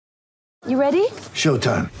You ready?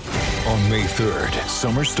 Showtime. On May 3rd,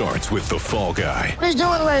 summer starts with The Fall Guy. Let's do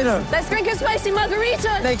it later. Let's drink a spicy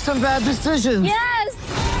margarita. Make some bad decisions. Yes!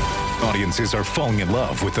 Audiences are falling in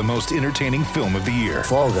love with the most entertaining film of the year.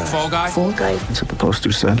 Fall Guy. Fall Guy? Fall guy. That's what the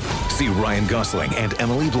poster said. See Ryan Gosling and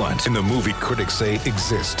Emily Blunt in the movie critics say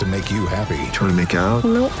exists to make you happy. Trying to make it out?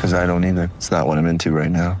 Nope. Because I don't either. It's not what I'm into right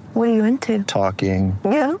now. What are you into? Talking.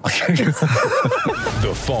 Yeah.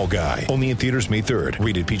 The Fall Guy. Only in theaters May 3rd.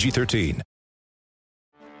 Rated PG-13.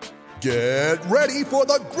 Get ready for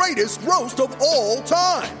the greatest roast of all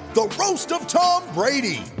time. The Roast of Tom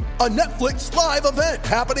Brady. A Netflix live event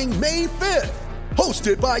happening May 5th.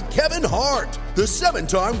 Hosted by Kevin Hart. The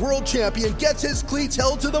 7-time world champion gets his cleats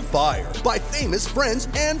held to the fire by famous friends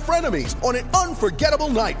and frenemies on an unforgettable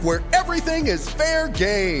night where everything is fair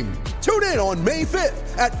game. Tune in on May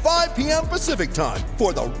 5th at 5 p.m. Pacific time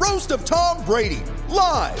for the Roast of Tom Brady.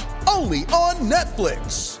 Live only on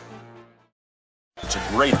Netflix. It's a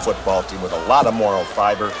great football team with a lot of moral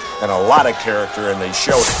fiber and a lot of character, and they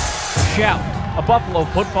showed it. Shout, a Buffalo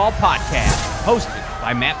football podcast, hosted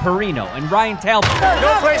by Matt Perino and Ryan Talbot.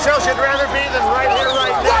 No place else you'd rather be than right here,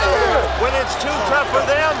 right now. When it's too tough for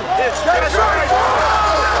them, it's just right.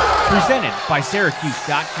 Presented by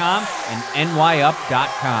Syracuse.com and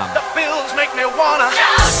NYUp.com. The Bills make me wanna.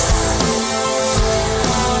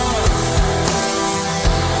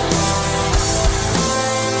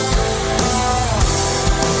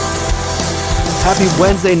 Happy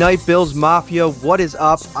Wednesday night, Bills Mafia. What is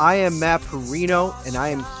up? I am Matt Perino, and I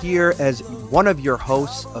am here as one of your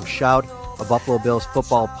hosts of Shout, a Buffalo Bills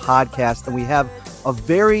football podcast, and we have a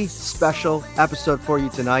very special episode for you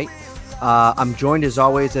tonight. I'm joined, as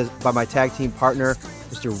always, by my tag team partner,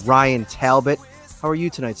 Mr. Ryan Talbot. How are you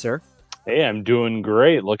tonight, sir? Hey, I'm doing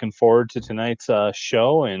great. Looking forward to tonight's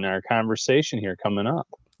show and our conversation here coming up.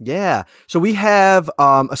 Yeah. So we have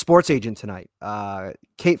a sports agent tonight,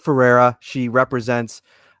 Kate Ferreira. She represents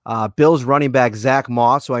Bills running back Zach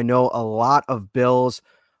Moss, who I know a lot of Bills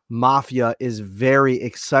Mafia is very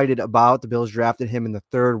excited about. The Bills drafted him in the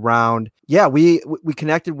 3rd round. Yeah, we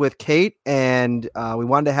connected with Kate, and we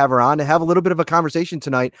wanted to have her on to have a little bit of a conversation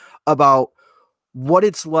tonight about what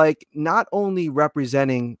it's like not only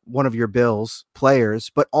representing one of your Bills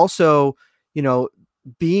players, but also, you know,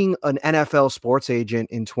 being an NFL sports agent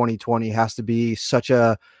in 2020 has to be such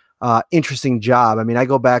a interesting job. I mean, I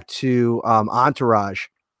go back to Entourage,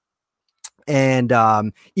 and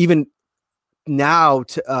even now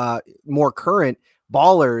to more current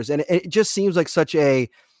Ballers, and it just seems like such an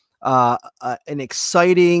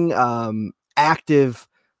exciting, active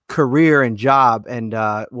career and job. And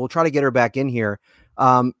we'll try to get her back in here.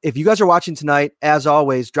 If you guys are watching tonight, as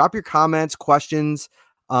always, drop your comments, questions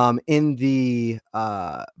in the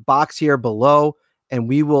box here below, and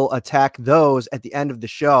we will attack those at the end of the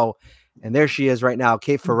show. And there she is right now,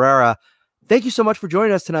 Kate Ferreira. Thank you so much for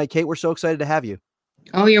joining us tonight, Kate. We're so excited to have you.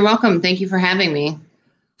 Oh, you're welcome. Thank you for having me.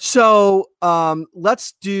 So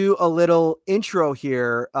let's do a little intro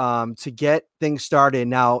here to get things started.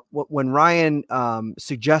 Now, when Ryan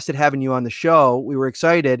suggested having you on the show, we were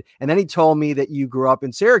excited. And then he told me that you grew up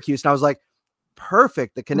in Syracuse. And I was like,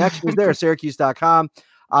 perfect. The connection is there. Syracuse.com.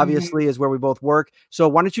 Obviously is where we both work. So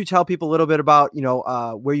why don't you tell people a little bit about,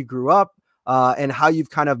 where you grew up and how you've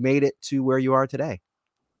kind of made it to where you are today.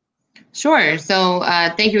 Sure. So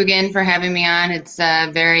thank you again for having me on. It's a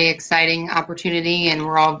very exciting opportunity, and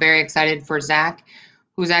we're all very excited for Zach,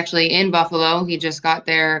 who's actually in Buffalo. He just got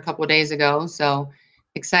there a couple of days ago. So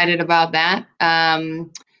excited about that.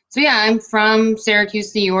 So yeah, I'm from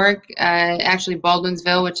Syracuse, New York, actually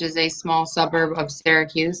Baldwinsville, which is a small suburb of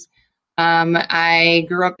Syracuse. I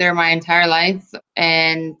grew up there my entire life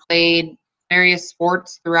and played various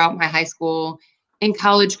sports throughout my high school and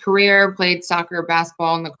college career, played soccer,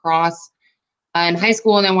 basketball, and lacrosse in high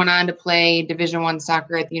school, and then went on to play Division I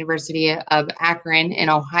soccer at the University of Akron in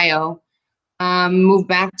Ohio. Moved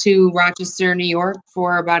back to Rochester, New York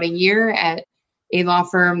for about a year at a law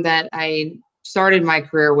firm that I started my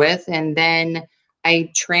career with, and then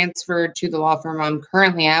I transferred to the law firm I'm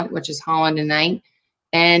currently at, which is Holland & Knight.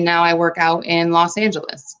 And now I work out in Los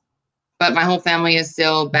Angeles. But my whole family is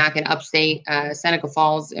still back in upstate, Seneca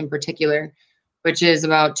Falls in particular, which is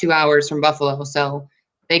about 2 hours from Buffalo. So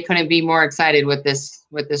they couldn't be more excited with this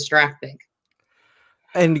draft pick.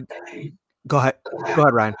 And go ahead,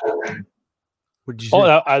 Ryan. What did you say?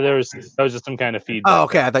 That was just some kind of feedback. Oh,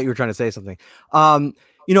 okay. I thought you were trying to say something.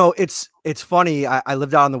 It's funny. I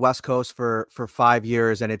lived out on the West Coast for 5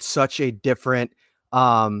 years, and it's such a different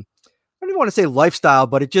don't even want to say lifestyle,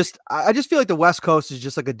 but I just feel like the West Coast is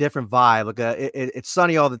just like a different vibe. Like it's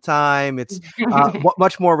sunny all the time. It's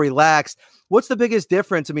much more relaxed. What's the biggest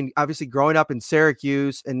difference? I mean, obviously growing up in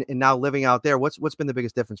Syracuse and now living out there, what's been the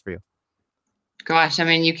biggest difference for you? Gosh, I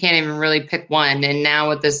mean, you can't even really pick one. And now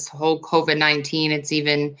with this whole COVID-19, it's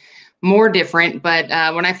even more different. But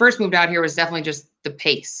when I first moved out here, it was definitely just the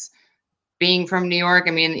pace. Being from New York,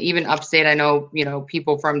 I mean, even upstate, I know,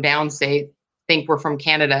 people from downstate think we're from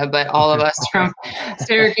Canada, but all of us from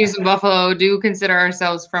Syracuse and Buffalo do consider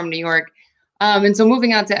ourselves from New York. And so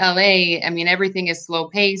moving out to LA, I mean, everything is slow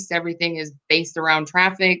paced. Everything is based around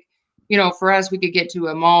traffic. For us, we could get to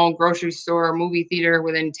a mall, grocery store, movie theater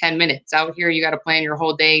within 10 minutes. Out here, you got to plan your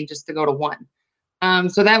whole day just to go to one.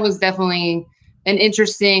 So that was definitely an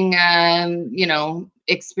interesting,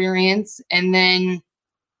 experience. And then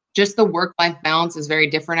just the work-life balance is very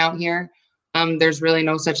different out here. There's really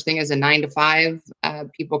no such thing as a 9 to 5.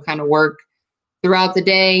 People kind of work throughout the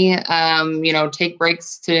day, take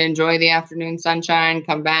breaks to enjoy the afternoon sunshine,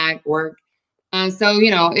 come back, work. So,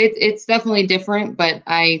 it's definitely different, but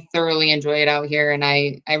I thoroughly enjoy it out here, and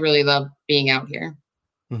I really love being out here.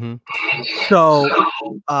 Mm-hmm. So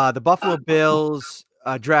the Buffalo Bills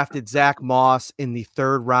drafted Zach Moss in the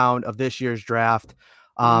 3rd round of this year's draft.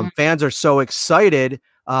 Fans are so excited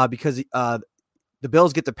because the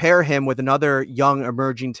Bills get to pair him with another young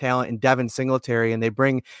emerging talent in Devin Singletary, and they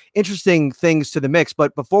bring interesting things to the mix.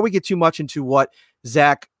 But before we get too much into what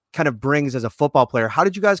Zach kind of brings as a football player, how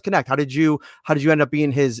did you guys connect? How did you end up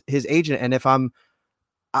being his agent? And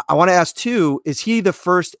I want to ask too, is he the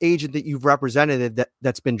first agent that you've represented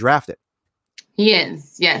that's been drafted? He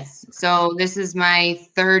is, yes. So this is my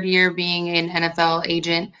 3rd year being an NFL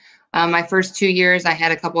agent. My first 2 years, I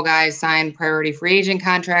had a couple guys sign priority free agent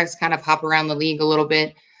contracts, kind of hop around the league a little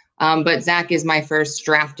bit. But Zach is my first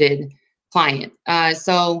drafted client.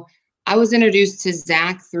 So I was introduced to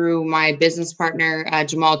Zach through my business partner,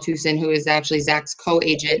 Jamal Tucson, who is actually Zach's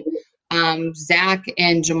co-agent. Zach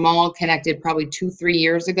and Jamal connected probably 2-3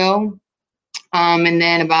 years ago. And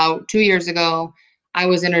then about 2 years ago, I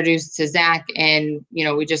was introduced to Zach, and,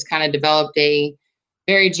 we just kind of developed a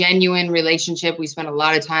very genuine relationship. We spent a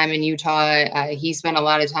lot of time in Utah. He spent a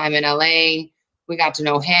lot of time in LA. We got to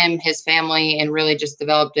know him, his family, and really just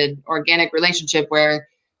developed an organic relationship where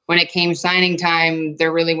when it came signing time,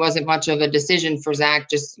 there really wasn't much of a decision for Zach.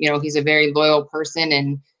 Just, he's a very loyal person,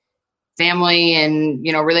 and family and,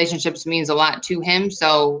 relationships means a lot to him.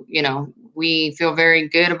 So, we feel very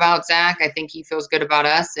good about Zach. I think he feels good about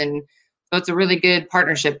us. And so it's a really good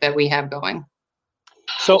partnership that we have going.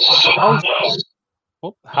 So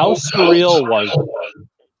how surreal was it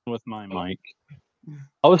with my mic?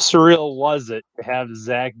 How surreal was it to have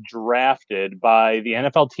Zach drafted by the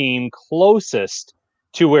NFL team closest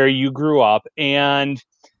to where you grew up? And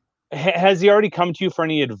has he already come to you for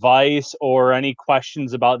any advice or any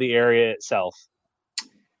questions about the area itself?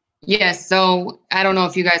 Yes. So I don't know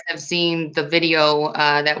if you guys have seen the video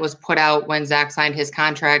that was put out when Zach signed his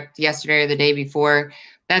contract yesterday or the day before.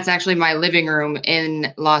 That's actually my living room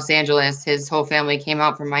in Los Angeles. His whole family came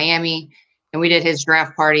out from Miami, and we did his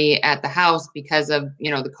draft party at the house because of,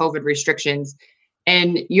 the COVID restrictions.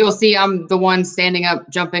 And you'll see I'm the one standing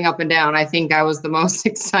up, jumping up and down. I think I was the most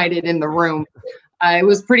excited in the room. It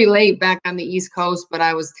was pretty late back on the East Coast, but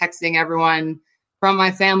I was texting everyone from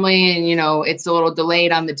my family, and, it's a little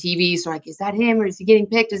delayed on the TV. So like, is that him, or is he getting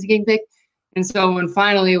picked? Is he getting picked? And so when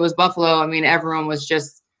finally it was Buffalo, I mean, everyone was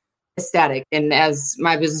just ecstatic. And as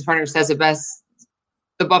my business partner says it best,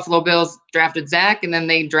 the Buffalo Bills drafted Zach, and then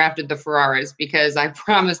they drafted the Ferraras, because I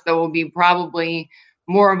promise there will be probably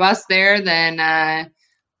more of us there than I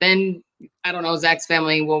don't know, Zach's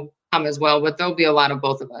family will come as well, but there'll be a lot of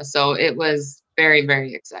both of us. So it was very,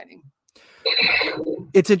 very exciting.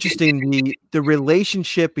 It's interesting, the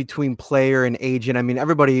relationship between player and agent. I mean,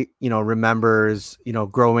 everybody, remembers,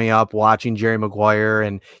 growing up watching Jerry Maguire,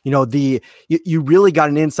 and, you really got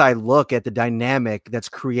an inside look at the dynamic that's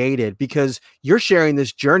created, because you're sharing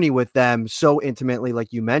this journey with them so intimately,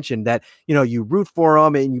 like you mentioned, that, you root for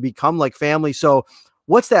them and you become like family. So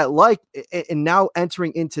what's that like? And now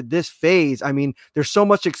entering into this phase, I mean, there's so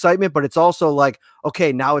much excitement, but it's also like,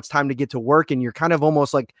 okay, now it's time to get to work, and you're kind of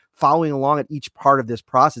almost like following along at each part of this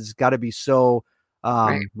process. It's got to be so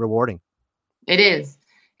rewarding. It is.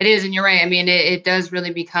 And you're right. I mean, it does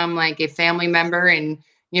really become like a family member, and,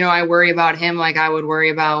 I worry about him like I would worry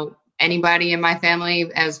about anybody in my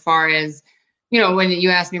family, as far as, when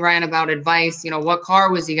you asked me, Ryan, about advice, what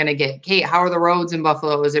car was he going to get? Kate, how are the roads in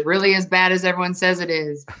Buffalo? Is it really as bad as everyone says it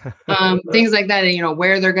is? Things like that, and,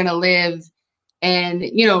 where they're going to live. And,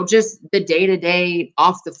 just the day-to-day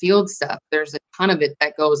off the field stuff, there's a ton of it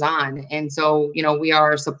that goes on. And so, we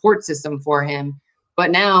are a support system for him.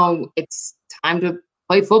 But now it's time to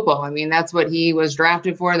play football. I mean, that's what he was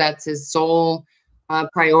drafted for. That's his sole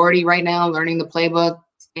priority right now, learning the playbook,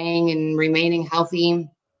 staying and remaining healthy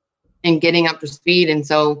and getting up to speed. And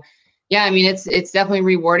so, yeah, I mean, it's definitely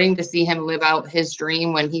rewarding to see him live out his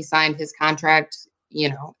dream. When he signed his contract,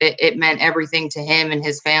 it meant everything to him and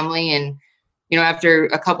his family. And, after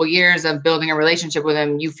a couple years of building a relationship with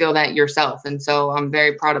him, you feel that yourself. And so I'm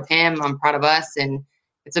very proud of him. I'm proud of us. And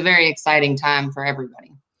it's a very exciting time for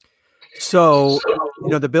everybody. So,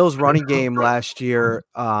 the Bills running game last year,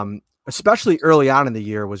 especially early on in the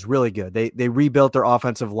year, was really good. They rebuilt their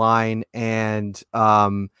offensive line, and,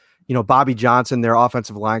 Bobby Johnson, their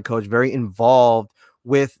offensive line coach, very involved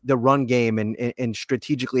with the run game and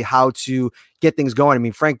strategically how to get things going. I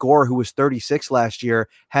mean, Frank Gore, who was 36 last year,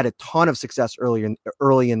 had a ton of success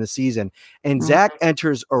early in the season. And Zach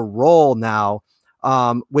enters a role now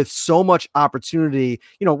with so much opportunity,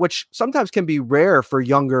 which sometimes can be rare for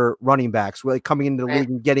younger running backs, really coming into the league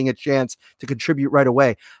and getting a chance to contribute right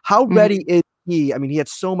away. How ready is he? I mean, he had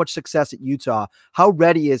so much success at Utah. How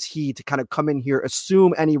ready is he to kind of come in here,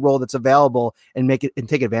 assume any role that's available and make it and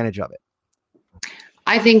take advantage of it?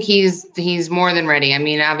 I think he's more than ready. I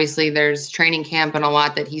mean, obviously there's training camp and a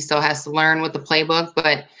lot that he still has to learn with the playbook,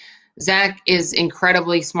 but Zach is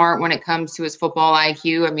incredibly smart when it comes to his football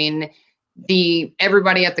IQ. I mean,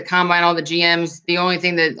 everybody at the combine, all the GMs, the only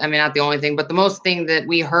thing that, I mean, not the only thing, but the most thing that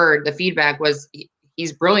we heard, the feedback was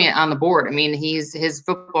he's brilliant on the board. I mean, his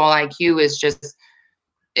football IQ is just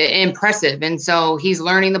impressive. And so he's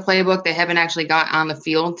learning the playbook. They haven't actually got on the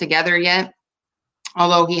field together yet,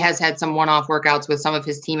 although he has had some one-off workouts with some of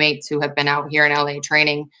his teammates who have been out here in LA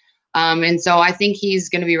training. And so I think he's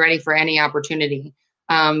going to be ready for any opportunity.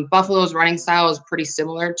 Buffalo's running style is pretty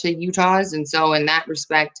similar to Utah's. And so in that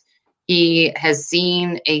respect, he has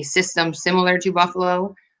seen a system similar to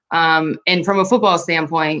Buffalo. And from a football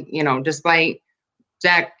standpoint, despite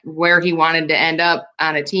Zach where he wanted to end up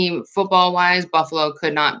on a team football-wise, Buffalo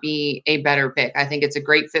could not be a better pick. I think it's a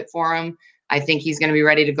great fit for him. I think he's going to be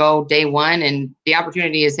ready to go day one, and the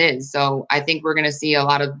opportunity is his. So I think we're going to see a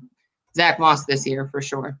lot of Zach Moss this year for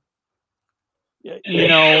sure. I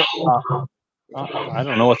don't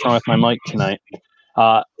know what's wrong with my mic tonight.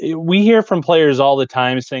 We hear from players all the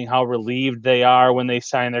time saying how relieved they are when they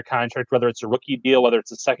sign their contract, whether it's a rookie deal, whether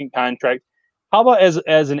it's a second contract. How about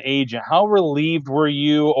as an agent? How relieved were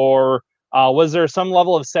you, or was there some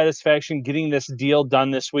level of satisfaction getting this deal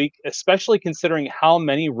done this week, especially considering how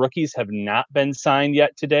many rookies have not been signed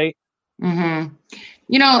yet today? Mm-hmm.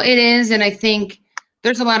 It is. And I think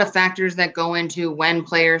there's a lot of factors that go into when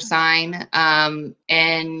players sign.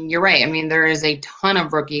 And you're right. I mean, there is a ton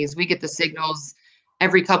of rookies. We get the signals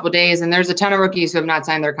every couple of days, and there's a ton of rookies who have not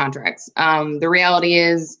signed their contracts. The reality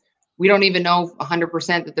is we don't even know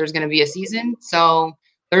 100% that there's going to be a season. So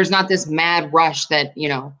there's not this mad rush that,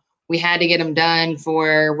 we had to get them done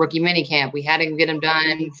for rookie minicamp. We had to get them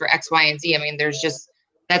done for X, Y, and Z. I mean,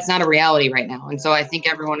 that's not a reality right now. And so I think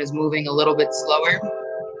everyone is moving a little bit slower.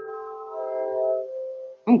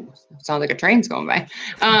 Oh, sounds like a train's going by.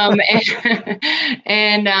 For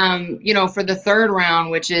the third round,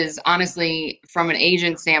 which is honestly from an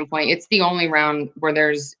agent standpoint, it's the only round where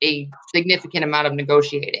there's a significant amount of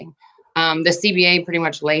negotiating. The CBA pretty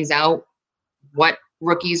much lays out what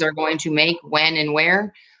rookies are going to make, when and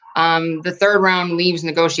where. The third round leaves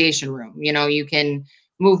negotiation room. You can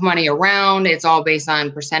move money around. It's all based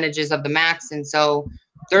on percentages of the max. And so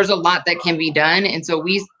there's a lot that can be done. And so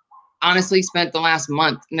we honestly spent the last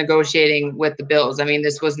month negotiating with the Bills. I mean,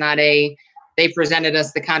 this was not they presented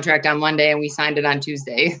us the contract on Monday and we signed it on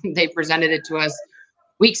Tuesday. They presented it to us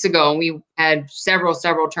weeks ago, and we had several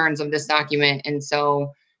turns of this document. And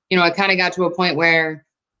so, it kind of got to a point where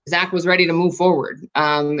Zach was ready to move forward.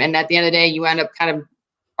 And at the end of the day, you end up kind of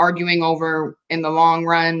arguing over, in the long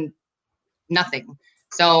run, nothing.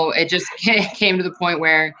 So it just came to the point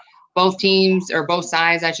where both teams, or both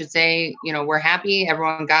sides, I should say, we're happy.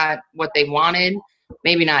 Everyone got what they wanted.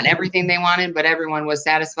 Maybe not everything they wanted, but everyone was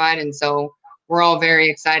satisfied. And so we're all very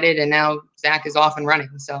excited. And now Zach is off and running.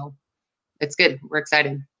 So it's good. We're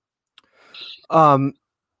excited.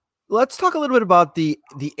 Let's talk a little bit about the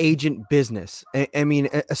agent business. I mean,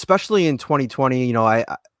 especially in 2020, I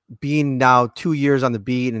being now 2 years on the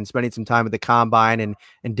beat and spending some time at the combine and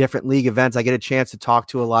different league events, I get a chance to talk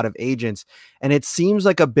to a lot of agents, and it seems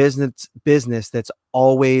like a business that's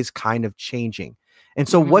always kind of changing. And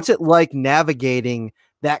so what's it like navigating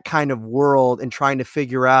that kind of world and trying to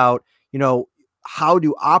figure out, how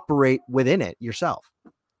to operate within it yourself?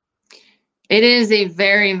 It is a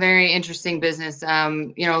very, very interesting business.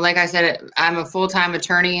 Like I said, I'm a full-time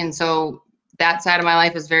attorney, and so that side of my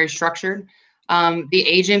life is very structured. The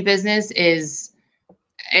agent business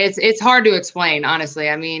it's hard to explain, honestly.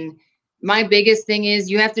 I mean, my biggest thing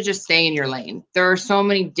is you have to just stay in your lane. There are so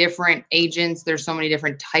many different agents. There's so many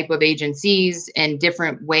different type of agencies and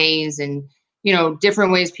different ways, and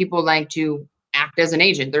different ways people like to act as an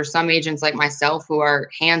agent. There's some agents like myself who are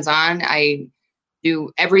hands-on. I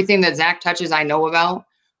do everything that Zach touches, I know about.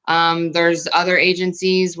 There's other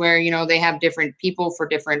agencies where, they have different people for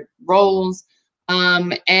different roles.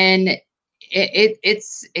 And it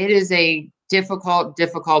is a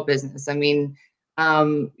difficult business. I mean,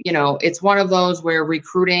 it's one of those where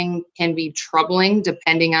recruiting can be troubling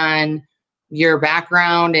depending on your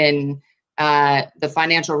background and the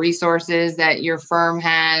financial resources that your firm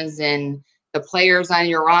has and the players on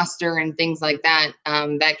your roster and things like that,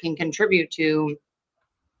 that can contribute to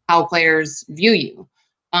how players view you.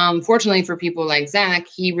 Fortunately for people like Zach,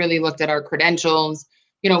 he really looked at our credentials.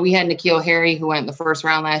 We had N'Keal Harry, who went in the first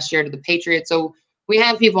round last year to the Patriots. So we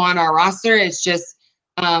have people on our roster. It's just,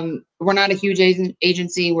 we're not a huge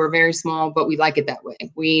agency. We're very small, but we like it that way.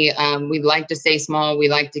 We like to stay small. We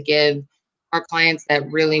like to give our clients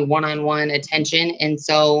that really one-on-one attention. And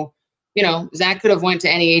so, Zach could have went to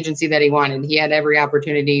any agency that he wanted. He had every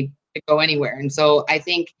opportunity to go anywhere. And so I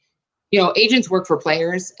think, agents work for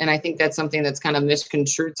players. And I think that's something that's kind of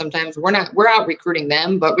misconstrued sometimes. We're out recruiting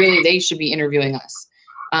them, but really they should be interviewing us.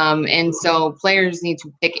 And so players need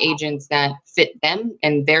to pick agents that fit them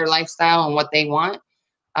and their lifestyle and what they want.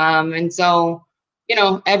 And so,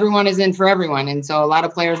 everyone is in for everyone. And so a lot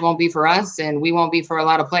of players won't be for us and we won't be for a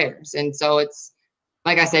lot of players. And so it's,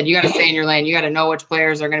 like I said, you got to stay in your lane. You got to know which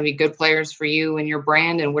players are going to be good players for you and your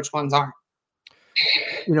brand and which ones aren't.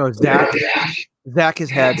 Zach has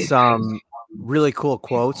had some really cool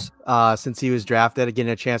quotes since he was drafted.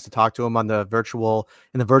 Getting a chance to talk to him in the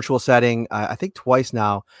virtual setting, I think twice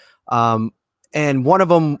now. And one of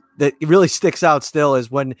them that really sticks out still is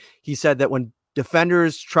when he said that when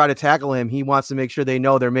defenders try to tackle him, he wants to make sure they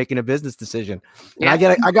know they're making a business decision. And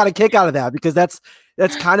I got a kick out of that because that's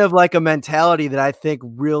kind of like a mentality that I think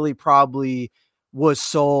really probably was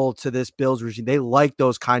sold to this Bills regime. They like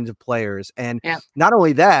those kinds of players. And not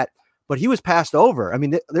only that, but he was passed over. I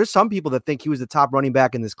mean, there's some people that think he was the top running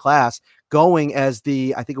back in this class, going as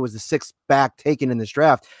I think it was the sixth back taken in this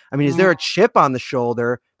draft. I mean, is there a chip on the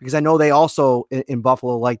shoulder? Because I know they also in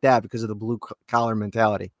Buffalo like that because of the blue collar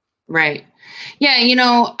mentality. Right. Yeah.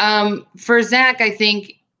 For Zach, I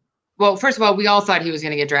think, well, first of all, we all thought he was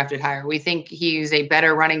going to get drafted higher. We think he's a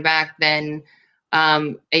better running back than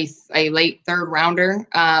a late third rounder.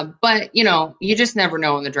 But, you just never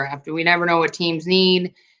know in the draft. We never know what teams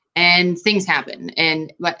need. And things happen,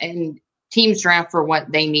 and teams draft for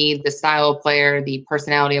what they need, the style of player, the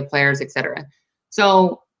personality of players, etc.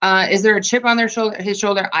 So is there a chip on his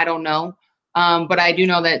shoulder? I don't know. But I do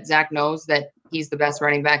know that Zach knows that he's the best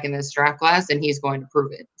running back in this draft class, and he's going to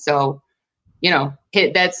prove it. So,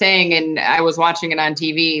 hit that saying, and I was watching it on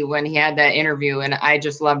TV when he had that interview, and I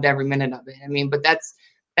just loved every minute of it. I mean, but that's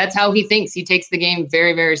how he thinks. He takes the game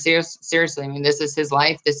very, very seriously. I mean, this is his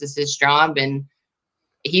life. This is his job, and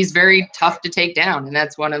he's very tough to take down, and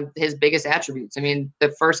that's one of his biggest attributes. I mean,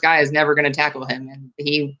 the first guy is never going to tackle him, and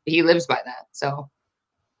he lives by that. So,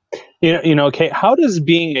 Kate, how does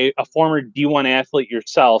being a former D1 athlete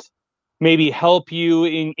yourself maybe help you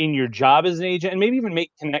in your job as an agent and maybe even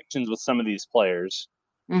make connections with some of these players?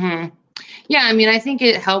 Mm-hmm. Yeah, I mean, I think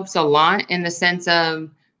it helps a lot in the sense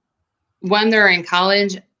of when they're in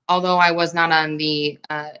college, although I was not on the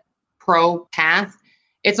pro path,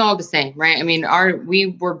 it's all the same, right? I mean,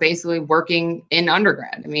 we were basically working in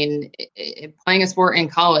undergrad. I mean, playing a sport in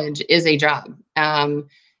college is a job.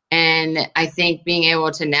 And I think being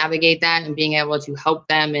able to navigate that and being able to help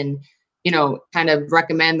them and, kind of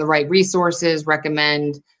recommend the right resources,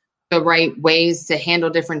 recommend the right ways to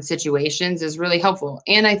handle different situations is really helpful.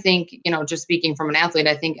 And I think, just speaking from an athlete,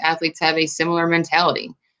 I think athletes have a similar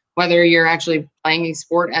mentality, whether you're actually playing a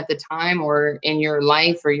sport at the time or in your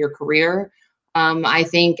life or your career. I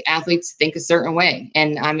think athletes think a certain way,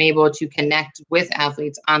 and I'm able to connect with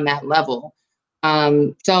athletes on that level.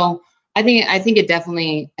 So I think it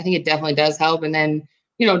definitely does help. And then,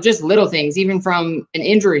 just little things, even from an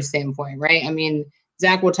injury standpoint, right? I mean,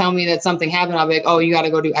 Zach will tell me that something happened. I'll be like, oh, you got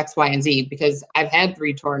to go do X, Y, and Z, because I've had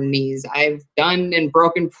 3 torn knees. I've done and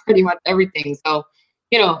broken pretty much everything. So,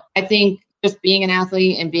 I think just being an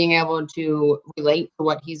athlete and being able to relate to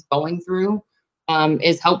what he's going through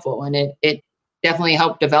is helpful. And it definitely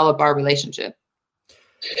helped develop our relationship.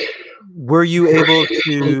 Were you able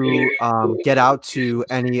to get out to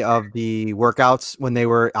any of the workouts when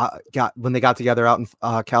they got together out in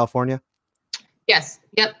California? Yes.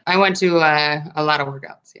 Yep. I went to a lot of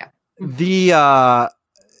workouts. Yeah.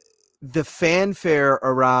 The fanfare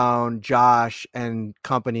around Josh and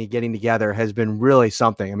company getting together has been really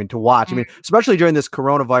something. I mean, to watch. I mean, especially during this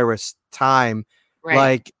coronavirus time, Right.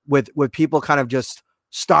 like with people kind of just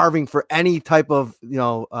starving for any type of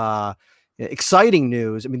exciting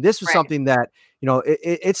news. I mean, this was Right. something that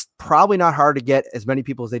it's probably not hard to get as many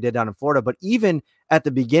people as they did down in Florida. But even at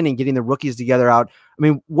the beginning, getting the rookies together out. I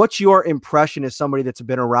mean, what's your impression as somebody that's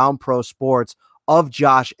been around pro sports of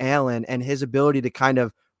Josh Allen and his ability to kind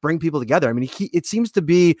of bring people together? I mean, it seems to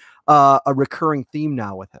be a recurring theme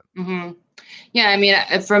now with him. Mm-hmm. Yeah, I mean,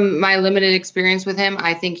 from my limited experience with him,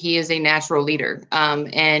 I think he is a natural leader,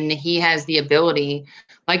 and he has the ability,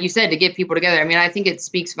 like you said, to get people together. I mean, I think it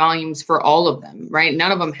speaks volumes for all of them, right?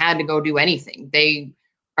 None of them had to go do anything. They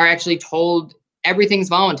are actually told everything's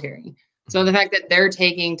voluntary. So the fact that they're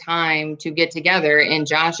taking time to get together and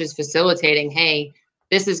Josh is facilitating, hey,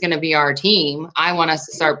 this is going to be our team. I want us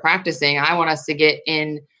to start practicing. I want us to get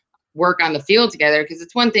in work on the field together, because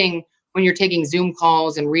it's one thing when you're taking Zoom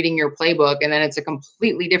calls and reading your playbook, and then it's a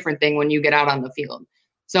completely different thing when you get out on the field.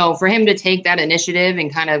 So for him to take that initiative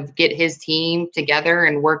and kind of get his team together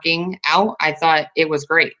and working out, I thought it was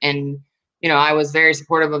great. And, I was very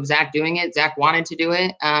supportive of Zach doing it. Zach wanted to do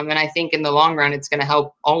it. And I think in the long run, it's going to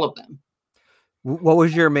help all of them. What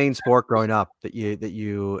was your main sport growing up that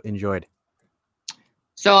you enjoyed?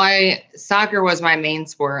 So soccer was my main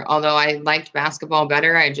sport, although I liked basketball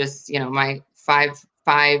better. I just, my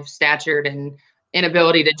 5'5" stature and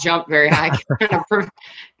inability to jump very high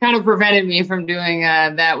kind of prevented me from doing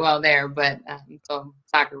that well there. But so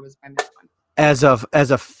soccer was my main one. As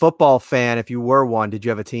a football fan, if you were one, did you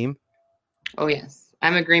have a team? Oh yes,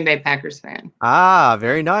 I'm a Green Bay Packers fan. Ah,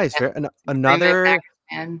 very nice. Another Packers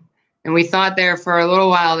fan. And we thought there for a little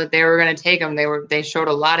while that they were going to take them. They showed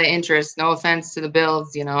a lot of interest. No offense to the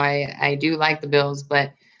Bills, I do like the Bills,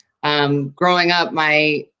 but growing up,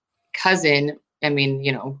 my cousin,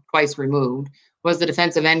 twice removed, was the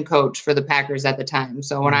defensive end coach for the Packers at the time.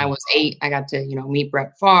 So when I was 8, I got to, meet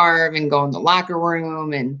Brett Favre and go in the locker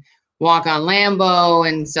room and walk on Lambeau.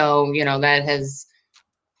 And so, that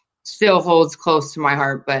still holds close to my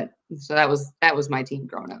heart. But so that was my team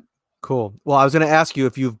growing up. Cool. Well, I was going to ask you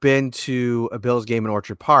if you've been to a Bills game in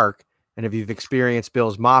Orchard Park and if you've experienced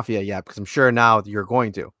Bills Mafia yet, because I'm sure now you're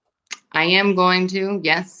going to. I am going to,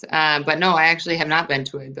 yes. But no, I actually have not been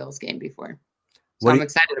to a Bills game before. So I'm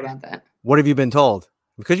excited about that. What have you been told?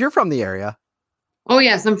 Because you're from the area. Oh,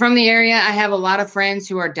 yes. I'm from the area. I have a lot of friends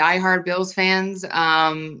who are diehard Bills fans.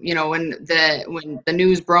 When the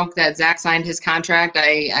news broke that Zach signed his contract,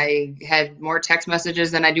 I had more text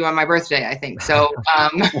messages than I do on my birthday, I think. So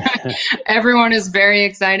everyone is very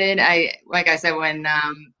excited. Like I said, when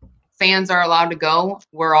fans are allowed to go,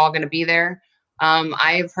 we're all going to be there.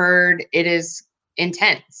 I've heard it is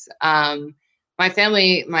intense. My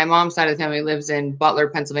mom's side of the family lives in Butler,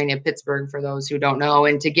 Pennsylvania, Pittsburgh, for those who don't know.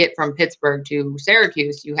 And to get from Pittsburgh to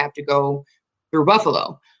Syracuse, you have to go through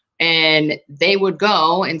Buffalo. And they would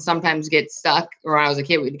go and sometimes get stuck, or when I was a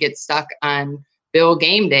kid, we'd get stuck on Bill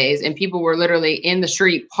game days. And people were literally in the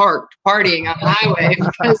street parked, partying on the highway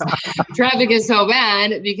because traffic is so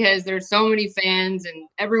bad, because there's so many fans and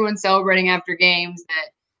everyone's celebrating after games that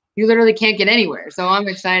you literally can't get anywhere. So I'm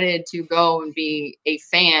excited to go and be a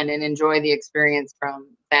fan and enjoy the experience from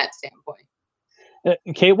that standpoint.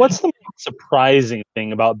 Kate, what's the most surprising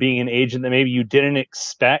thing about being an agent that maybe you didn't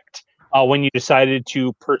expect when you decided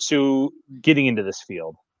to pursue getting into this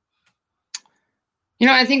field?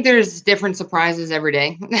 I think there's different surprises every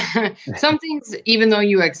day. Some things, even though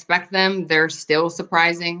you expect them, they're still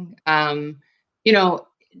surprising.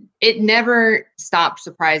 It never stopped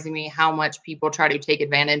surprising me how much people try to take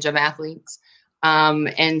advantage of athletes.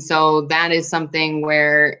 And so that is something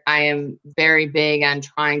where I am very big on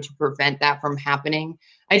trying to prevent that from happening.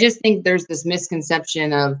 I just think there's this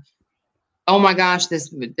misconception of, oh my gosh,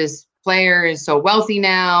 this player is so wealthy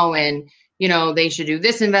now, and, they should do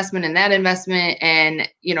this investment and that investment, and,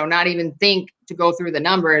 not even think to go through the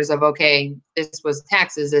numbers of, okay, this was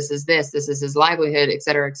taxes, this is his livelihood, et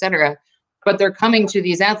cetera, et cetera. But they're coming to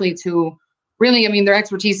these athletes who really, their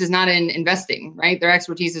expertise is not in investing, right? Their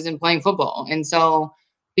expertise is in playing football. And so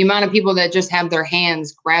the amount of people that just have their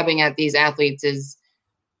hands grabbing at these athletes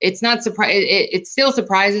it's not surprising. It still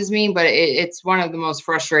surprises me, but it's one of the most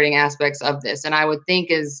frustrating aspects of this. And I would think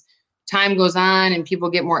as time goes on and people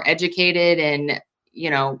get more educated and,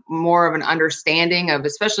 more of an understanding of,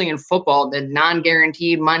 especially in football, the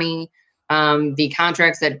non-guaranteed money, the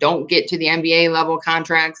contracts that don't get to the NBA level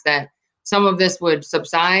contracts, that some of this would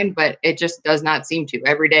subside, but it just does not seem to.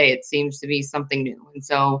 Every day it seems to be something new. And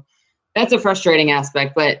so that's a frustrating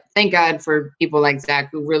aspect, but thank God for people like Zach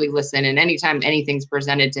who really listen. And anytime anything's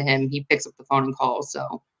presented to him, he picks up the phone and calls.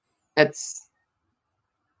 So that's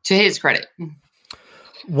to his credit.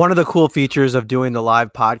 One of the cool features of doing the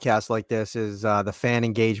live podcast like this is the fan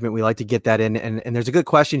engagement. We like to get that in. And there's a good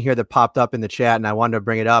question here that popped up in the chat, and I wanted to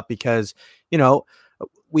bring it up because, you know,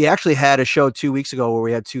 we actually had a show 2 weeks ago where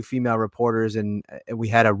we had 2 female reporters, and we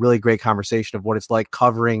had a really great conversation of what it's like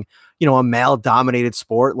covering, you know, a male dominated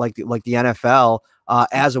sport like the NFL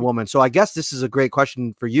as a woman. So I guess this is a great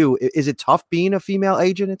question for you. Is it tough being a female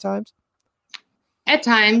agent at times? At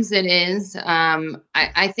times it is.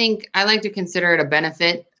 I think I like to consider it a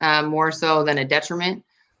benefit more so than a detriment.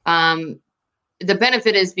 The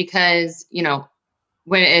benefit is because, you know,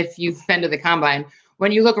 if you've been to the combine,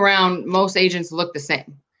 when you look around, most agents look the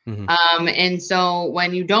same. Mm-hmm. And so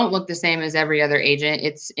when you don't look the same as every other agent,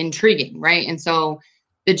 it's intriguing, right? And so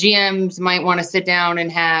the GMs might want to sit down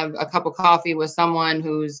and have a cup of coffee with someone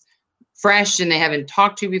who's fresh and they haven't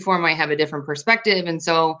talked to before, might have a different perspective. And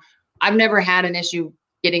so I've never had an issue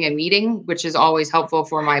getting a meeting, which is always helpful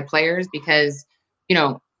for my players because, you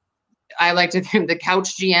know, I like to think the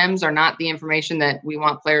couch GMs are not the information that we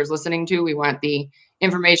want players listening to. We want the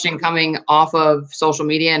information coming off of social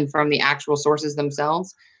media and from the actual sources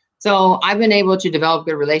themselves. So I've been able to develop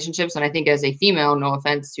good relationships. And I think as a female, no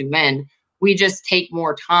offense to men, we just take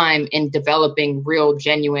more time in developing real,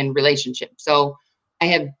 genuine relationships. So I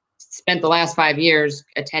have spent the last 5 years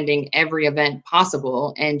attending every event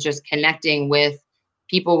possible and just connecting with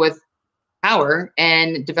people with power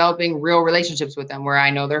and developing real relationships with them where I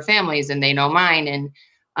know their families and they know mine.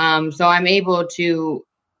 And so I'm able to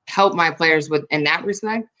help my players with in that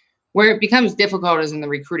respect. Where it becomes difficult is in the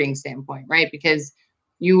recruiting standpoint, right? Because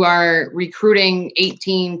you are recruiting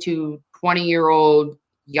 18 to 20-year-old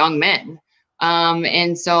young men.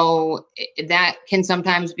 And so that can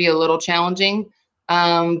sometimes be a little challenging.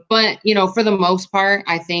 But, you know, for the most part,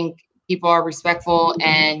 I think people are respectful.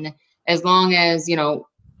 And as long as, you know,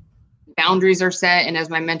 boundaries are set. And as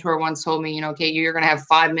my mentor once told me, you know, okay, you're going to have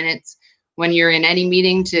 5 minutes when you're in any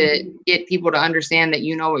meeting to get people to understand that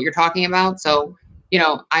you know what you're talking about. So, you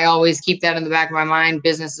know, I always keep that in the back of my mind.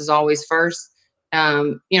 Business is always first.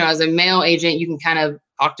 You know, as a male agent, you can kind of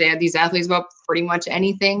talk to these athletes about pretty much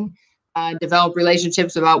anything, develop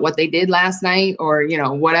relationships about what they did last night or, you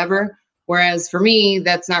know, whatever. Whereas for me,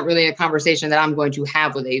 that's not really a conversation that I'm going to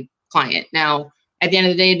have with a client. Now, at the end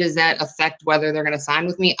of the day, does that affect whether they're going to sign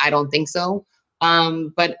with me? I don't think so.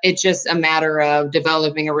 But it's just a matter of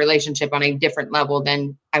developing a relationship on a different level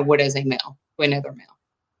than I would as a male to another male.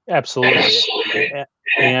 Absolutely.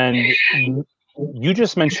 And you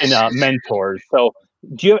just mentioned mentors. So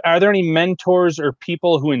are there any mentors or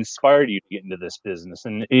people who inspired you to get into this business?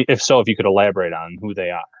 And if so, if you could elaborate on who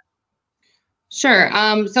they are. Sure.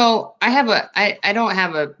 So I don't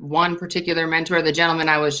have a one particular mentor. The gentleman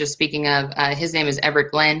I was just speaking of, his name is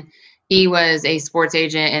Everett Glenn. He was a sports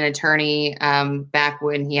agent and attorney back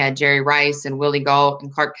when he had Jerry Rice and Willie Gault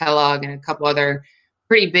and Clark Kellogg and a couple other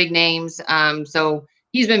pretty big names. So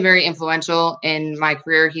he's been very influential in my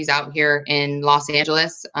career. He's out here in Los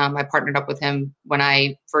Angeles. I partnered up with him when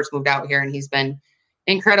I first moved out here, and he's been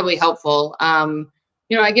incredibly helpful.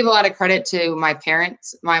 You know, I give a lot of credit to my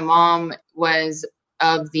parents. My mom was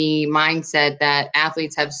of the mindset that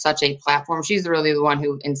athletes have such a platform. She's really the one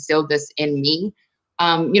who instilled this in me.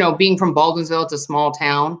 You know, being from Baldwinsville, it's a small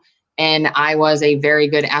town, and I was a very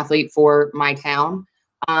good athlete for my town.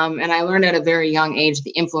 And I learned at a very young age the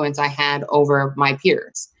influence I had over my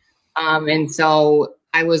peers. And so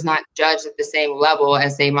I was not judged at the same level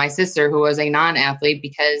as, say, my sister, who was a non-athlete,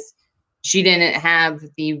 because she didn't have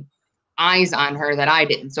the eyes on her that I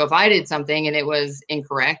did. So if I did something and it was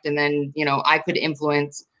incorrect, and then, you know, I could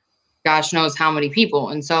influence gosh knows how many people.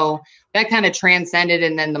 And so that kind of transcended.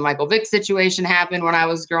 And then the Michael Vick situation happened when I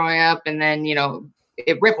was growing up, and then, you know,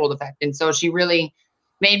 it rippled effect. And so she really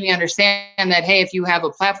made me understand that, hey, if you have a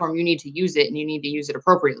platform, you need to use it, and you need to use it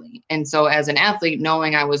appropriately. And so as an athlete,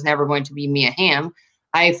 knowing I was never going to be Mia Hamm,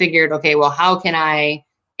 I figured, okay, well, how can I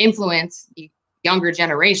influence the younger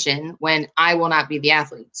generation when I will not be the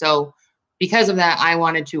athlete? So because of that, I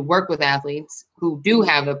wanted to work with athletes who do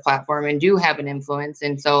have a platform and do have an influence.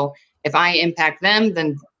 And so if I impact them,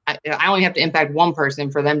 then I only have to impact one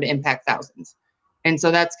person for them to impact thousands. And so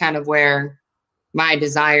that's kind of where my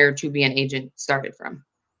desire to be an agent started from.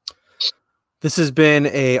 This has been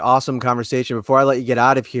an awesome conversation. Before I let you get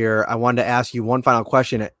out of here, I wanted to ask you one final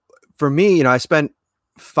question. For me, you know, I spent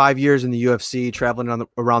 5 years in the UFC, traveling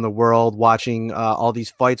around the world, watching all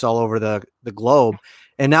these fights all over the globe,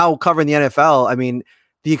 and now covering the NFL. I mean,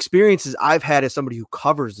 the experiences I've had as somebody who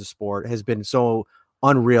covers the sport has been so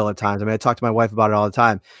unreal at times. I mean, I talk to my wife about it all the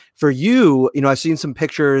time. For you, I've seen some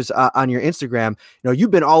pictures on your Instagram.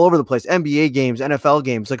 You've been all over the place, NBA games, NFL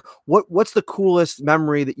games. Like, what's the coolest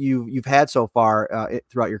memory that you've had so far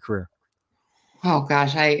throughout your career? Oh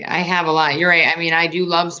gosh, I have a lot. You're right. I mean, I do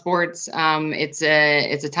love sports. It's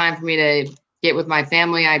a time for me to get with my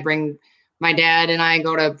family. I bring my dad and I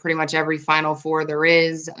go to pretty much every Final Four there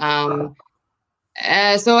is.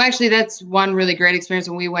 So actually, that's one really great experience.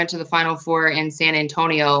 When we went to the Final Four in San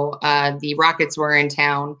Antonio, the Rockets were in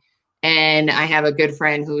town, and I have a good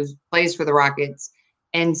friend who plays for the Rockets,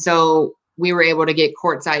 and so we were able to get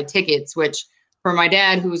courtside tickets, which, for my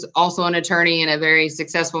dad, who's also an attorney and a very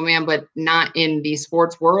successful man, but not in the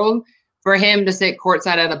sports world, for him to sit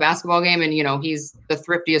courtside at a basketball game, and, he's the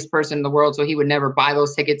thriftiest person in the world, so he would never buy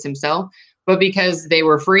those tickets himself. But because they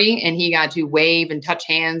were free and he got to wave and touch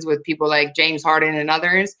hands with people like James Harden and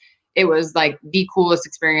others, it was like the coolest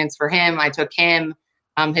experience for him. I took him,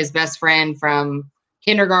 his best friend from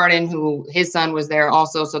kindergarten, who his son was there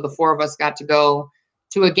also. So the four of us got to go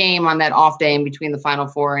to a game on that off day in between the Final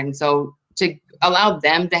Four. And so to allow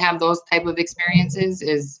them to have those type of experiences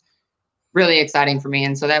is really exciting for me.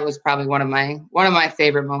 And so that was probably one of my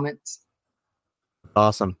favorite moments.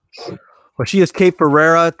 Awesome. Well, she is Kate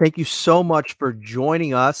Ferreira. Thank you so much for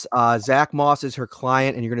joining us. Zach Moss is her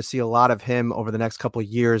client, and you're going to see a lot of him over the next couple of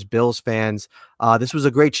years, Bills fans. This was a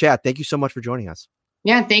great chat. Thank you so much for joining us.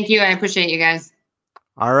 Yeah, thank you. I appreciate you guys.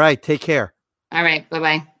 All right. Take care. All right.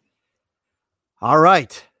 Bye-bye. All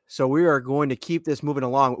right. So we are going to keep this moving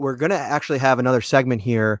along. We're going to actually have another segment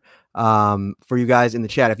here for you guys in the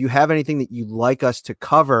chat. If you have anything that you'd like us to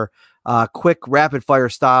cover, quick rapid fire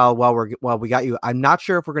style while we got you. I'm not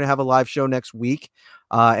sure if we're going to have a live show next week,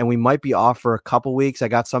 and we might be off for a couple weeks. I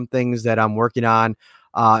got some things that I'm working on,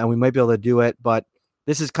 and we might be able to do it. But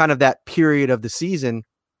this is kind of that period of the season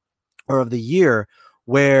or of the year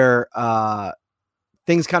where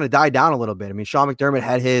things kind of died down a little bit. I mean, Sean McDermott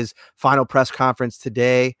had his final press conference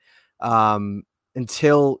today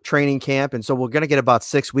until training camp. And so we're going to get about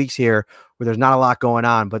 6 weeks here where there's not a lot going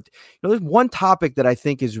on. But there's one topic that I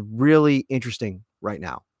think is really interesting right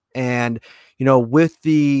now. And, with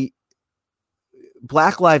the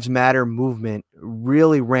Black Lives Matter movement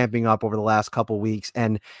really ramping up over the last couple of weeks,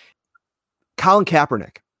 and Colin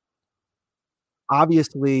Kaepernick,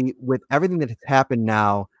 obviously, with everything that has happened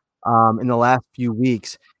now in the last few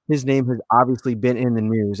weeks, his name has obviously been in the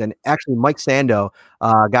news. And actually, Mike Sando,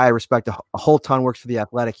 a guy I respect a whole ton, works for The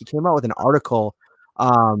Athletic. He came out with an article,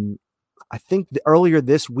 I think earlier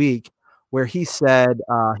this week, where he said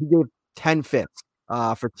he gave 10 fits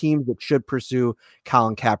for teams that should pursue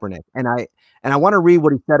Colin Kaepernick. And I want to read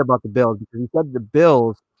what he said about the Bills, because he said the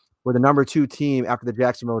Bills were the number 2 team after the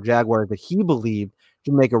Jacksonville Jaguars that he believed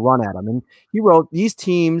should make a run at him. And he wrote, these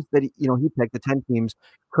teams that he picked, the 10 teams,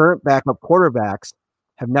 current backup quarterbacks,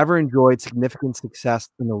 have never enjoyed significant success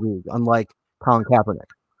in the league, unlike Colin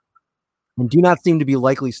Kaepernick, and do not seem to be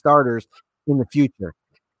likely starters in the future.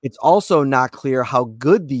 It's also not clear how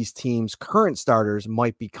good these teams' current starters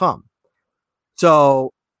might become.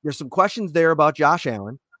 So there's some questions there about Josh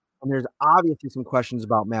Allen, and there's obviously some questions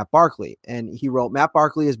about Matt Barkley. And he wrote, Matt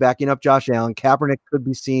Barkley is backing up Josh Allen. Kaepernick could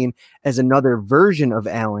be seen as another version of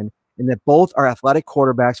Allen, in that both are athletic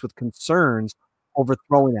quarterbacks with concerns over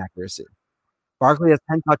throwing accuracy. Barkley has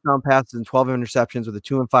 10 touchdown passes and 12 interceptions with a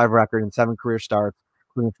 2-5 record and 7 career starts,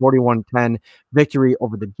 including 41-10 victory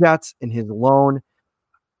over the Jets in his lone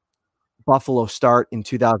Buffalo start in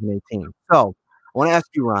 2018. So I want to ask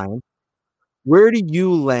you, Ryan, where do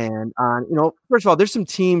you land on, first of all, there's some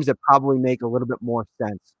teams that probably make a little bit more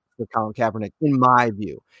sense for Colin Kaepernick, in my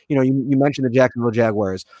view. You mentioned the Jacksonville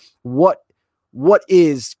Jaguars. What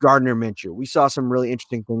is Gardner Minshew? We saw some really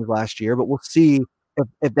interesting things last year, but we'll see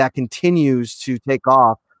if that continues to take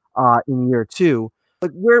off in year 2.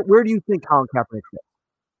 Like, where do you think Colin Kaepernick fits?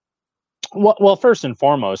 Well, first and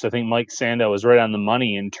foremost, I think Mike Sando is right on the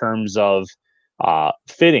money in terms of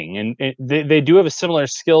fitting, and they do have a similar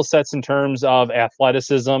skill sets in terms of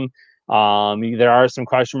athleticism. There are some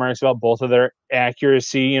question marks about both of their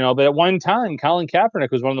accuracy, but at one time, Colin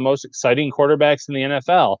Kaepernick was one of the most exciting quarterbacks in the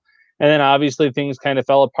NFL. And then obviously things kind of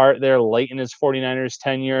fell apart there late in his 49ers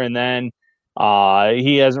tenure, and then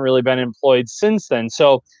he hasn't really been employed since then.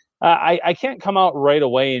 So I can't come out right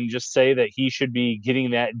away and just say that he should be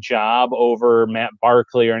getting that job over Matt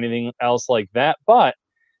Barkley or anything else like that. But,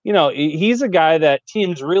 he's a guy that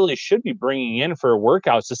teams really should be bringing in for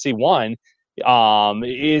workouts to see, one,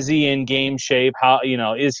 Is he in game shape? How,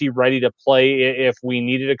 is he ready to play if we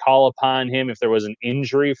needed to call upon him, if there was an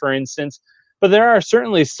injury, for instance? But there are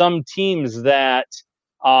certainly some teams that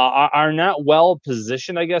are not well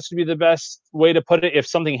positioned, I guess would be the best way to put it. If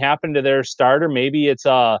something happened to their starter, maybe it's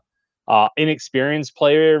a inexperienced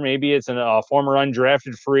player, maybe it's a former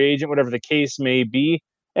undrafted free agent, whatever the case may be.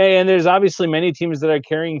 And there's obviously many teams that are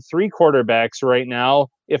carrying 3 quarterbacks right now,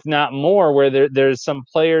 if not more, where there's some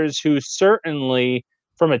players who certainly,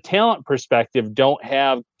 from a talent perspective, don't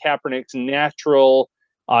have Kaepernick's natural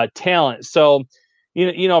talent. So,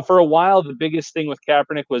 for a while, the biggest thing with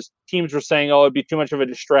Kaepernick was teams were saying, oh, it'd be too much of a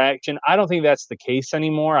distraction. I don't think that's the case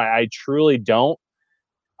anymore. I truly don't.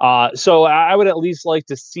 So I would at least like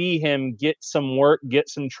to see him get some work, get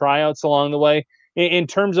some tryouts along the way. In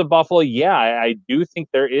terms of Buffalo, yeah, I do think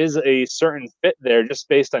there is a certain fit there just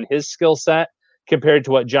based on his skill set compared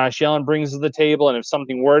to what Josh Allen brings to the table. And if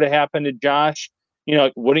something were to happen to Josh,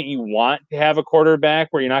 wouldn't you want to have a quarterback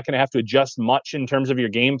where you're not going to have to adjust much in terms of your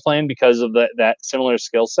game plan because of that similar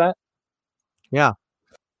skill set? Yeah.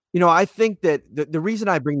 I think that the reason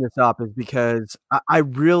I bring this up is because I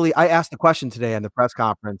asked the question today on the press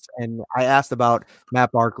conference, and I asked about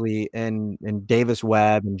Matt Barkley and Davis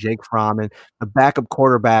Webb and Jake Fromm and the backup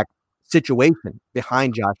quarterback situation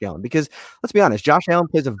behind Josh Allen. Because let's be honest, Josh Allen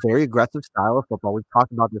plays a very aggressive style of football. We've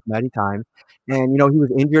talked about this many times. And, he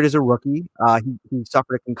was injured as a rookie. He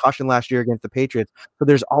suffered a concussion last year against the Patriots. So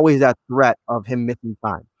there's always that threat of him missing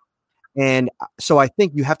time. And so I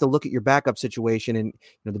think you have to look at your backup situation. And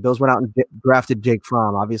the Bills went out and drafted Jake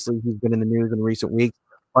Fromm. Obviously, he's been in the news in recent weeks,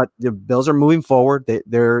 but the Bills are moving forward.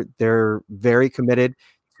 They're very committed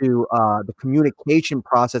to the communication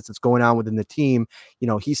process that's going on within the team.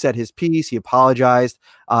 He said his piece. He apologized,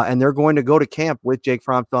 and they're going to go to camp with Jake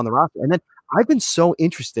Fromm still on the roster. And then I've been so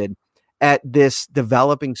interested at this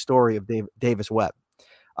developing story of Davis Webb.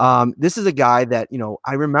 This is a guy that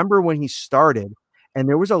I remember when he started. And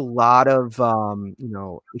there was a lot of,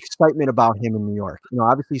 excitement about him in New York.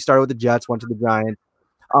 Obviously he started with the Jets, went to the Giants.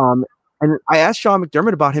 And I asked Sean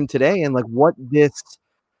McDermott about him today and what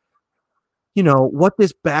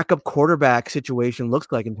this backup quarterback situation looks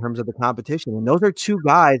like in terms of the competition. And those are 2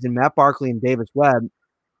 guys in Matt Barkley and Davis Webb.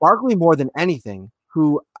 Barkley more than anything,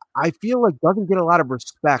 who I feel like doesn't get a lot of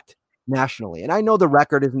respect nationally. And I know the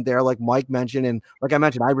record isn't there, like Mike mentioned. And like I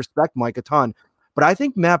mentioned, I respect Mike a ton. But I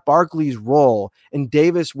think Matt Barkley's role and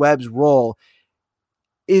Davis Webb's role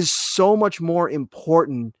is so much more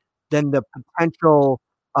important than the potential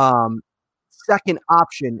second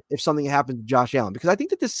option if something happens to Josh Allen. Because I think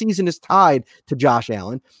that this season is tied to Josh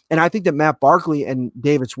Allen. And I think that Matt Barkley and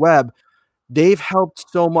Davis Webb, they've helped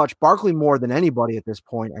so much, Barkley more than anybody at this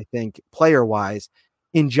point, I think, player-wise,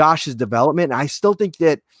 in Josh's development. And I still think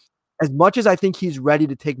that as much as I think he's ready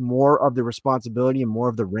to take more of the responsibility and more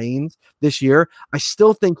of the reins this year, I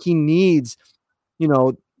still think he needs,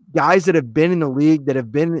 guys that have been in the league, that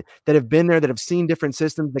have been there, that have seen different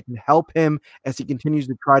systems that can help him as he continues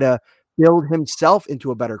to try to build himself into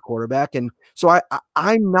a better quarterback. And so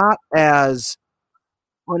I'm not as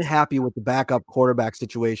unhappy with the backup quarterback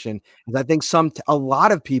situation as I think a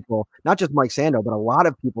lot of people, not just Mike Sando, but a lot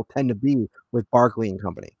of people tend to be with Barkley and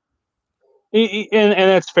company. And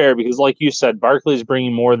that's fair because, like you said, Barkley's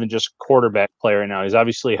bringing more than just quarterback player now. He's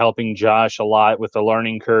obviously helping Josh a lot with the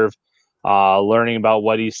learning curve, learning about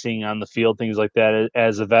what he's seeing on the field, things like that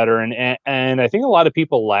as a veteran. And I think a lot of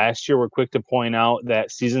people last year were quick to point out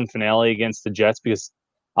that season finale against the Jets because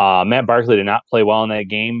Matt Barkley did not play well in that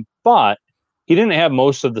game, but he didn't have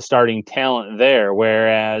most of the starting talent there,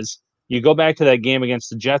 whereas you go back to that game against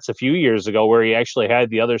the Jets a few years ago where he actually had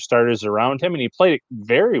the other starters around him and he played it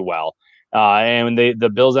very well. And the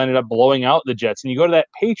Bills ended up blowing out the Jets. And you go to that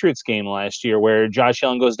Patriots game last year where Josh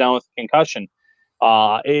Allen goes down with a concussion.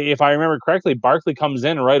 If I remember correctly, Barkley comes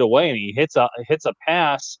in right away and he hits a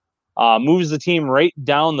pass, moves the team right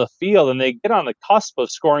down the field, and they get on the cusp of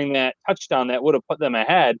scoring that touchdown that would have put them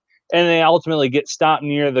ahead. And they ultimately get stopped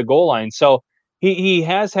near the goal line. So he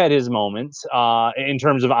has had his moments in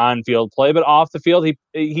terms of on-field play, but off the field,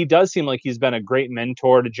 he does seem like he's been a great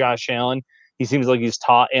mentor to Josh Allen. He seems like he's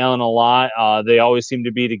taught Allen a lot. They always seem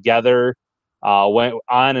to be together went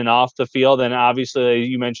on and off the field. And obviously,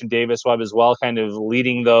 you mentioned Davis Webb as well, kind of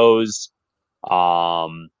leading those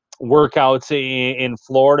workouts in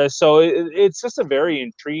Florida. So it's just a very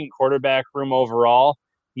intriguing quarterback room overall.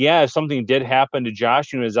 Yeah, if something did happen to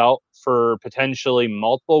Josh and was out for potentially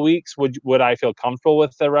multiple weeks, would I feel comfortable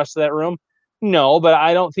with the rest of that room? No, but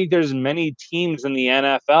I don't think there's many teams in the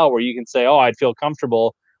NFL where you can say, oh, I'd feel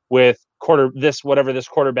comfortable with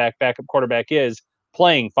backup quarterback is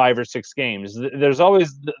playing 5 or 6 games. There's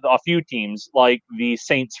always a few teams like the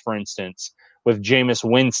Saints, for instance, with Jameis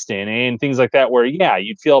Winston and things like that, where, yeah,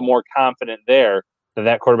 you'd feel more confident there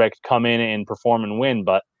that quarterback could come in and perform and win.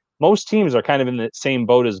 But most teams are kind of in the same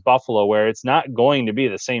boat as Buffalo, where it's not going to be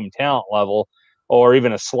the same talent level or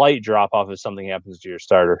even a slight drop off if something happens to your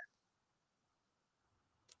starter.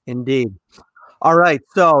 Indeed. All right.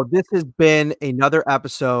 So this has been another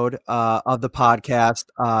episode of the podcast.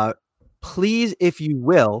 Please, if you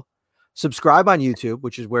will, subscribe on YouTube,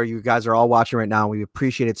 which is where you guys are all watching right now. We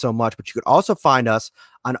appreciate it so much. But you could also find us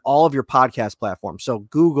on all of your podcast platforms. So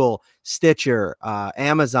Google, Stitcher,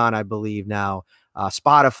 Amazon, I believe now,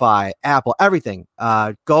 Spotify, Apple, everything.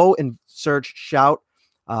 Go and search Shout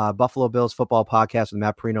Buffalo Bills Football Podcast with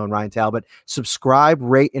Matt Perino and Ryan Talbot. Subscribe,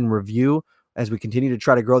 rate, and review as we continue to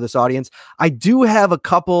try to grow this audience. I do have a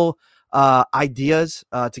couple ideas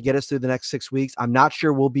to get us through the next 6 weeks. I'm not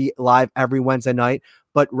sure we'll be live every Wednesday night,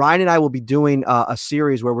 but Ryan and I will be doing a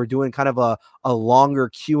series where we're doing kind of a longer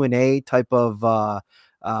Q&A type of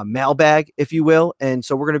mailbag, if you will. And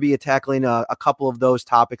so we're going to be tackling a couple of those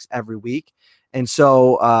topics every week. And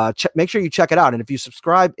so make sure you check it out. And if you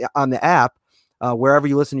subscribe on the app, wherever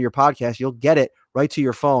you listen to your podcast, you'll get it right to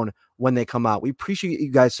your phone when they come out. We appreciate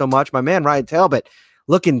you guys so much. My man, Ryan Talbot,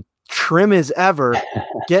 looking trim as ever,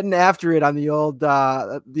 getting after it on the old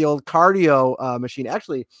cardio machine.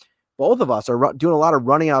 Actually, both of us are doing a lot of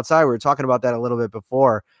running outside. We were talking about that a little bit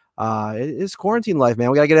before. It's quarantine life, man.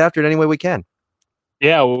 We got to get after it any way we can.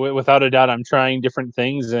 Yeah, without a doubt. I'm trying different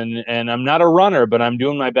things, and I'm not a runner, but I'm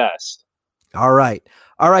doing my best. All right,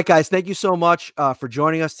 guys. Thank you so much for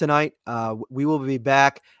joining us tonight. We will be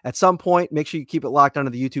back at some point. Make sure you keep it locked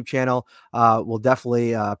onto the YouTube channel. We'll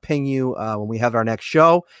definitely ping you when we have our next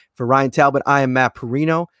show. For Ryan Talbot, I am Matt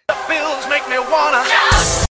Perino. The Bills make me wanna.